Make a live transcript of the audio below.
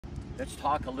let's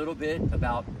talk a little bit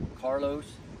about Carlos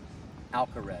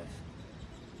Alcaraz.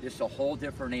 This is a whole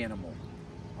different animal,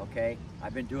 okay?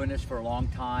 I've been doing this for a long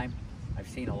time. I've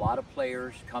seen a lot of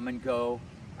players come and go.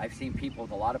 I've seen people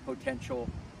with a lot of potential.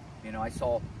 You know, I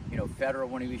saw, Federer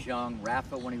when he was young,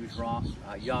 Rafa when he was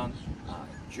young,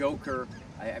 Joker.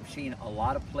 I've seen a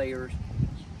lot of players.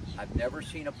 I've never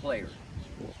seen a player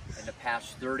in the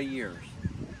past 30 years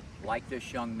like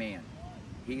this young man.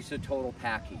 He's a total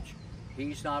package.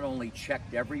 He's not only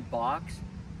checked every box,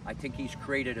 I think he's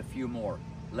created a few more.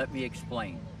 Let me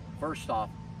explain. First off,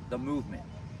 the movement.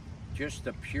 Just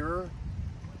the pure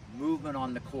movement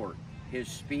on the court. His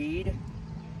speed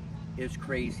is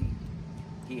crazy.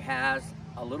 He has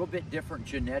a little bit different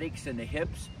genetics in the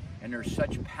hips, and there's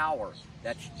such power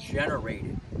that's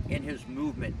generated in his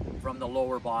movement from the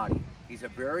lower body. He's a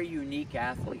very unique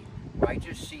athlete. I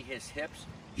just see his hips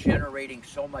generating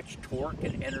so much torque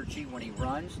and energy when he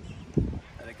runs.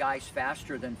 The guy's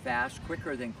faster than fast,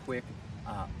 quicker than quick,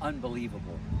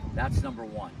 unbelievable. That's number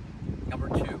one. Number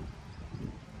two,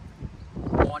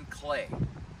 on clay,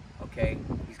 okay?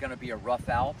 He's gonna be a rough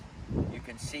out. You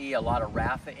can see a lot of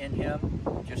Rafa in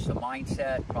him, just the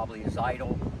mindset, probably his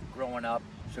idol growing up.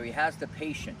 So he has the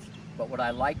patience, but what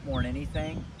I like more than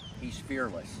anything, he's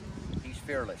fearless. He's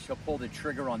fearless. He'll pull the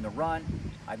trigger on the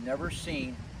run. I've never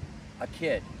seen a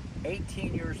kid,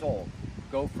 18 years old,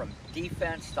 go from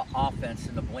defense to offense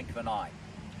in the blink of an eye.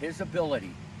 His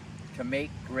ability to make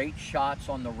great shots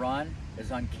on the run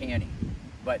is uncanny,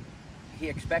 but he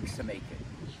expects to make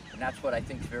it, and that's what I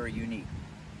think is very unique.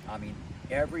 I mean,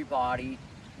 everybody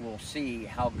will see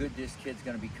how good this kid's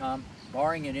going to become.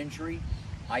 Barring an injury,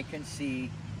 I can see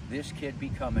this kid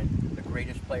becoming the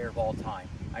greatest player of all time.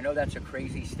 I know that's a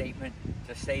crazy statement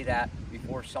to say that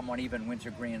before someone even wins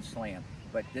a Grand Slam,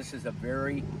 but this is a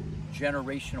very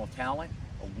generational talent,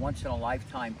 a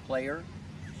once-in-a-lifetime player.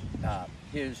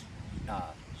 His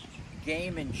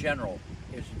game in general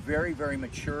is very, very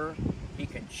mature. He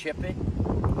can chip it,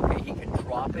 okay, he can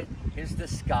drop it. His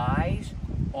disguise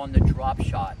on the drop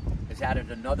shot has added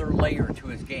another layer to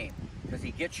his game, because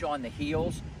he gets you on the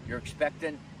heels. You're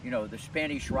expecting, the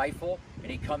Spanish rifle,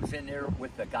 and he comes in there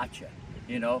with the gotcha.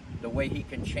 The way he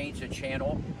can change the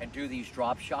channel and do these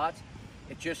drop shots,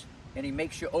 and he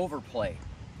makes you overplay,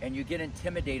 and you get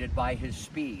intimidated by his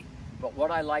speed. But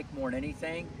what I like more than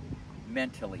anything,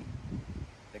 mentally,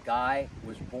 the guy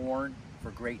was born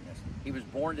for greatness. He was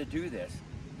born to do this.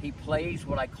 He plays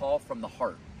what I call from the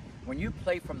heart. When you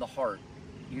play from the heart,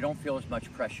 you don't feel as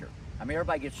much pressure. I mean,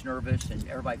 everybody gets nervous and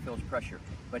everybody feels pressure,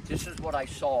 but this is what I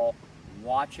saw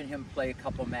watching him play a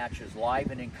couple matches live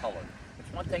and in color.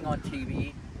 It's one thing on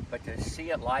TV, but to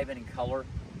see it live and in color,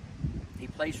 he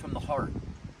plays from the heart.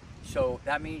 So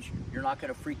that means you're not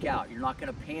going to freak out. You're not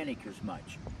going to panic as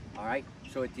much, all right?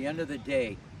 So at the end of the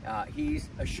day, he's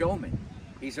a showman.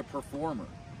 He's a performer.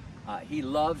 He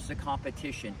loves the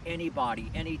competition,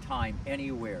 anybody, anytime,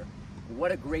 anywhere.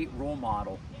 What a great role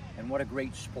model, and what a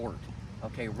great sport.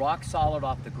 Okay, rock solid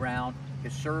off the ground.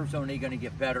 His serve's only going to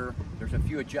get better. There's a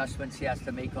few adjustments he has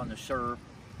to make on the serve.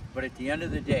 But at the end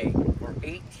of the day, we're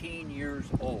 18 years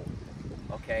old,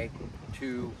 okay,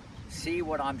 to see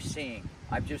what I'm seeing.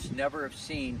 I've just never have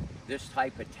seen this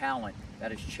type of talent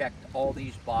that has checked all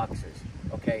these boxes,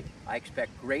 okay? I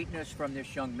expect greatness from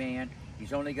this young man.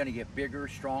 He's only going to get bigger,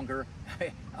 stronger.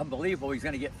 Unbelievable, he's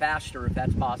going to get faster if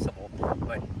that's possible.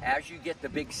 But as you get the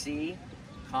big C,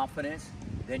 confidence,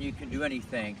 then you can do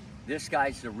anything. This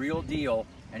guy's the real deal,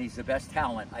 and he's the best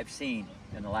talent I've seen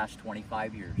in the last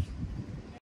 25 years.